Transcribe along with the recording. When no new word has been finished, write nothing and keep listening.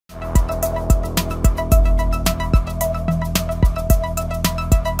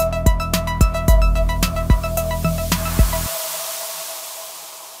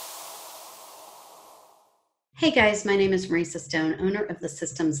Hey guys, my name is Marisa Stone, owner of the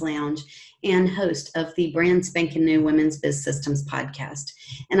Systems Lounge and host of the brand spanking new Women's Biz Systems podcast.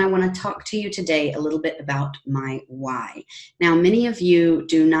 And I want to talk to you today a little bit about my why. Now, many of you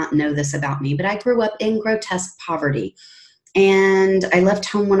do not know this about me, but I grew up in grotesque poverty. And I left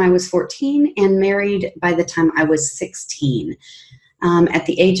home when I was 14 and married by the time I was 16. At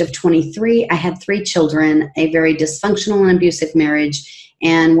the age of 23, I had 3 children, a very dysfunctional and abusive marriage.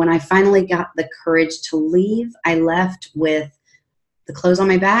 And when I finally got the courage to leave, I left with the clothes on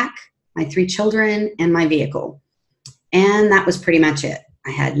my back, my 3 children, and my vehicle. And that was pretty much it. I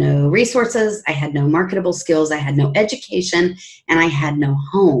had no resources, I had no marketable skills, I had no education, and I had no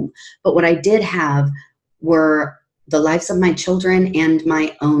home. But what I did have were the lives of my children and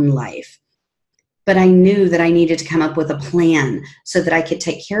my own life. But I knew that I needed to come up with a plan so that I could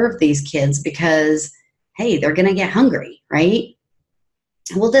take care of these kids because, hey, they're going to get hungry, right?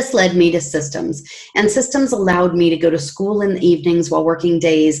 Well, this led me to systems, and systems allowed me to go to school in the evenings while working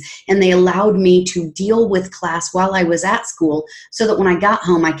days, and they allowed me to deal with class while I was at school so that when I got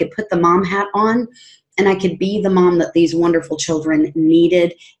home, I could put the mom hat on and I could be the mom that these wonderful children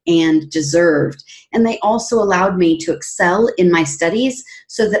needed and deserved. And they also allowed me to excel in my studies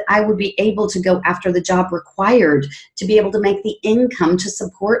so that I would be able to go after the job required to be able to make the income to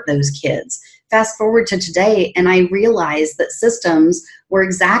support those kids. Fast forward to today, and I realized that systems were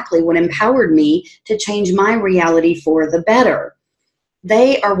exactly what empowered me to change my reality for the better.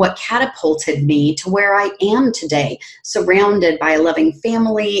 They are what catapulted me to where I am today, surrounded by a loving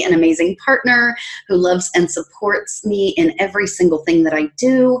family, an amazing partner who loves and supports me in every single thing that I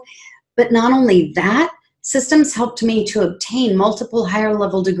do. But not only that, systems helped me to obtain multiple higher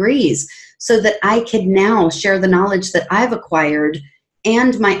level degrees so that I could now share the knowledge that I've acquired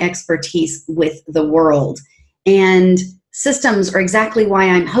and my expertise with the world. And systems are exactly why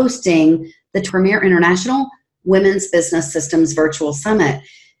I'm hosting the premier international Women's Business Systems Virtual Summit.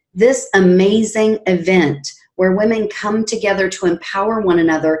 This amazing event where women come together to empower one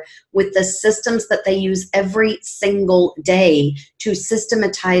another with the systems that they use every single day to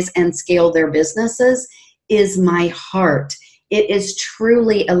systematize and scale their businesses is my heart. It is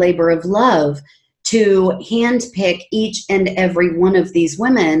truly a labor of love to handpick each and every one of these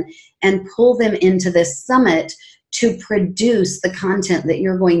women and pull them into this summit to produce the content that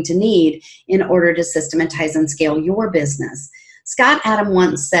you're going to need in order to systematize and scale your business. Scott Adam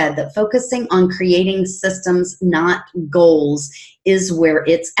once said that focusing on creating systems, not goals, is where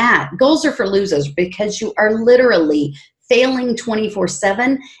it's at. Goals are for losers because you are literally failing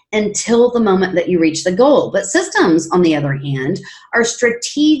 24/7 until the moment that you reach the goal. But systems, on the other hand, are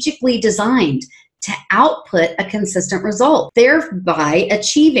strategically designed to output a consistent result, thereby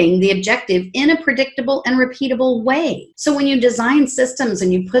achieving the objective in a predictable and repeatable way. So when you design systems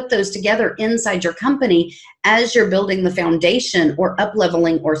and you put those together inside your company as you're building the foundation or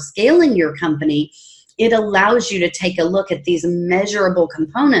up-leveling or scaling your company, it allows you to take a look at these measurable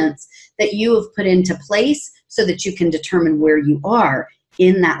components that you have put into place so that you can determine where you are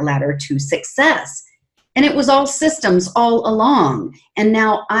in that ladder to success. And it was all systems all along. And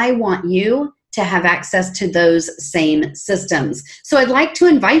now I want you to have access to those same systems. So I'd like to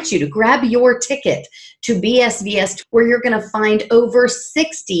invite you to grab your ticket to BSVS, where you're going to find over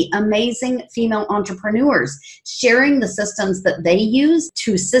 60 amazing female entrepreneurs sharing the systems that they use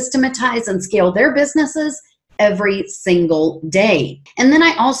to systematize and scale their businesses every single day. And then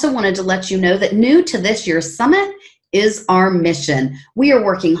I also wanted to let you know that new to this year's summit is our mission. We are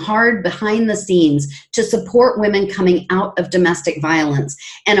working hard behind the scenes to support women coming out of domestic violence.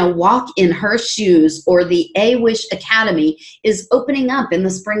 And A Walk in Her Shoes, or the A-Wish Academy, is opening up in the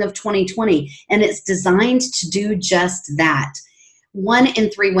spring of 2020, and it's designed to do just that. 1 in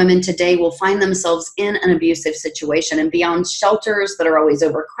 3 women today will find themselves in an abusive situation, and beyond shelters that are always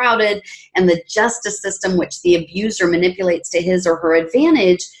overcrowded and the justice system which the abuser manipulates to his or her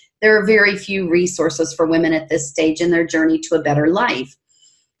advantage, there are very few resources for women at this stage in their journey to a better life.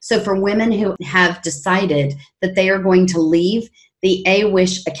 So for women who have decided that they are going to leave, the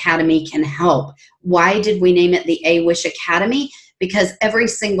A-Wish Academy can help. Why did we name it the A-Wish Academy? Because every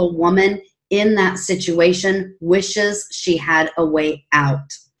single woman in that situation wishes she had a way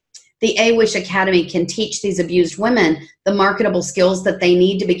out. The A-Wish Academy can teach these abused women the marketable skills that they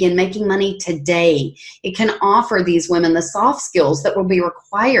need to begin making money today. It can offer these women the soft skills that will be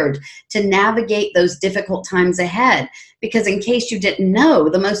required to navigate those difficult times ahead. Because in case you didn't know,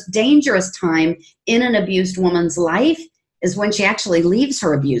 the most dangerous time in an abused woman's life is when she actually leaves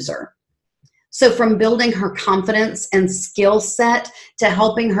her abuser. So from building her confidence and skill set to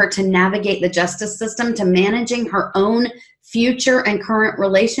helping her to navigate the justice system to managing her own future and current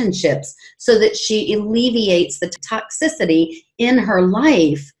relationships so that she alleviates the toxicity in her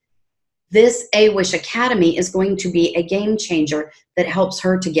life, this AWISH Academy is going to be a game changer that helps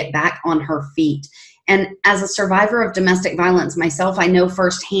her to get back on her feet. And as a survivor of domestic violence myself, I know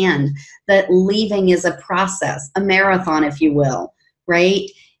firsthand that leaving is a process, a marathon, if you will, right?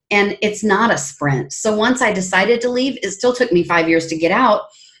 And it's not a sprint. So once I decided to leave, it still took me 5 years to get out.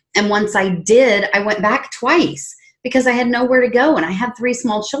 And once I did, I went back twice because I had nowhere to go. And I had 3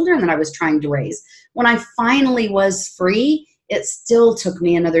 small children that I was trying to raise. When I finally was free, it still took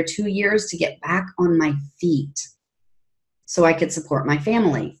me another 2 years to get back on my feet so I could support my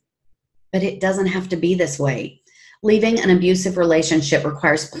family. But it doesn't have to be this way. Leaving an abusive relationship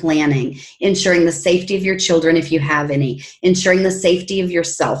requires planning, ensuring the safety of your children if you have any, ensuring the safety of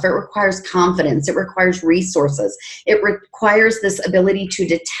yourself. It requires confidence. It requires resources. It requires this ability to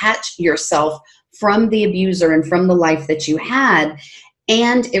detach yourself from the abuser and from the life that you had.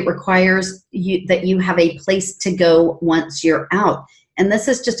 And it requires that you have a place to go once you're out. And this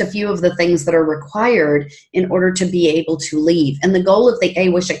is just a few of the things that are required in order to be able to leave. And the goal of the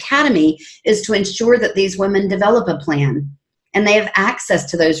AWISH Academy is to ensure that these women develop a plan and they have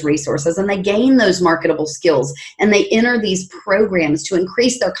access to those resources and they gain those marketable skills and they enter these programs to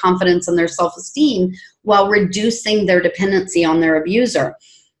increase their confidence and their self-esteem while reducing their dependency on their abuser.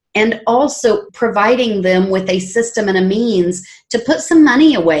 And also providing them with a system and a means to put some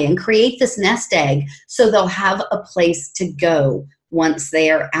money away and create this nest egg so they'll have a place to go once they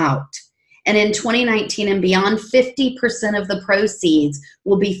are out. And in 2019 and beyond, 50% of the proceeds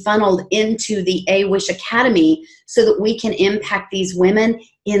will be funneled into the AWISH Academy so that we can impact these women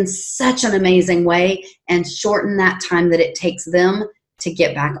in such an amazing way and shorten that time that it takes them to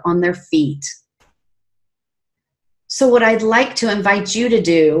get back on their feet. So what I'd like to invite you to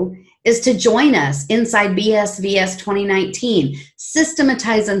do is to join us inside BSVS 2019.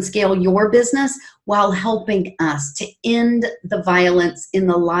 Systematize and scale your business while helping us to end the violence in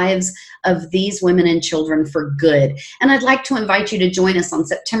the lives of these women and children for good. And I'd like to invite you to join us on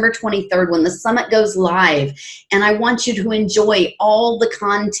September 23rd when the summit goes live. And I want you to enjoy all the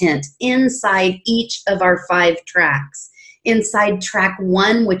content inside each of our 5 tracks. Inside track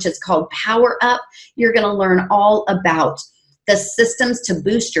 1, which is called Power Up, you're going to learn all about the systems to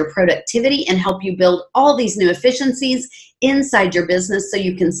boost your productivity and help you build all these new efficiencies inside your business so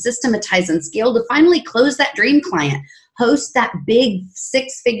you can systematize and scale to finally close that dream client, host that big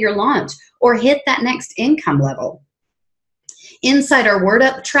 6-figure launch, or hit that next income level. Inside our Word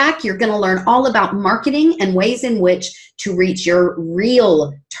Up track, you're going to learn all about marketing and ways in which to reach your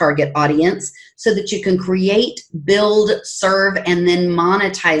real target audience so that you can create, build, serve, and then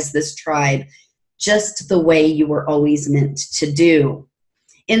monetize this tribe just the way you were always meant to do.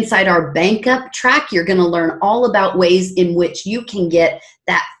 Inside our Bank Up track, you're going to learn all about ways in which you can get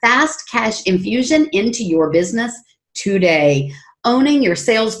that fast cash infusion into your business today. Owning your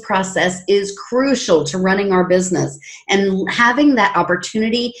sales process is crucial to running our business, and having that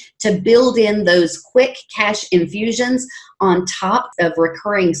opportunity to build in those quick cash infusions on top of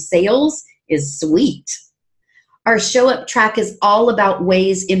recurring sales is sweet. Our Show Up track is all about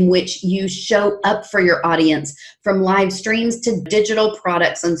ways in which you show up for your audience, from live streams to digital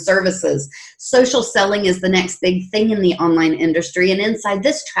products and services. Social selling is the next big thing in the online industry, and inside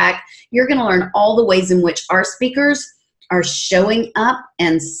this track, you're going to learn all the ways in which our speakers are showing up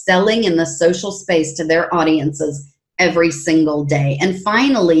and selling in the social space to their audiences every single day. And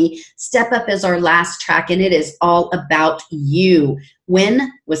finally, Step Up is our last track, and it is all about you. When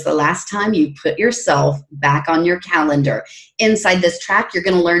was the last time you put yourself back on your calendar? Inside this track, you're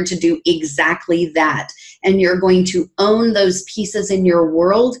going to learn to do exactly that. And you're going to own those pieces in your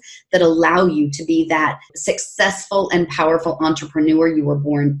world that allow you to be that successful and powerful entrepreneur you were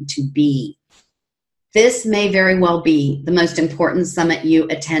born to be. This may very well be the most important summit you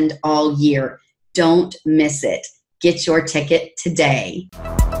attend all year. Don't miss it. Get your ticket today.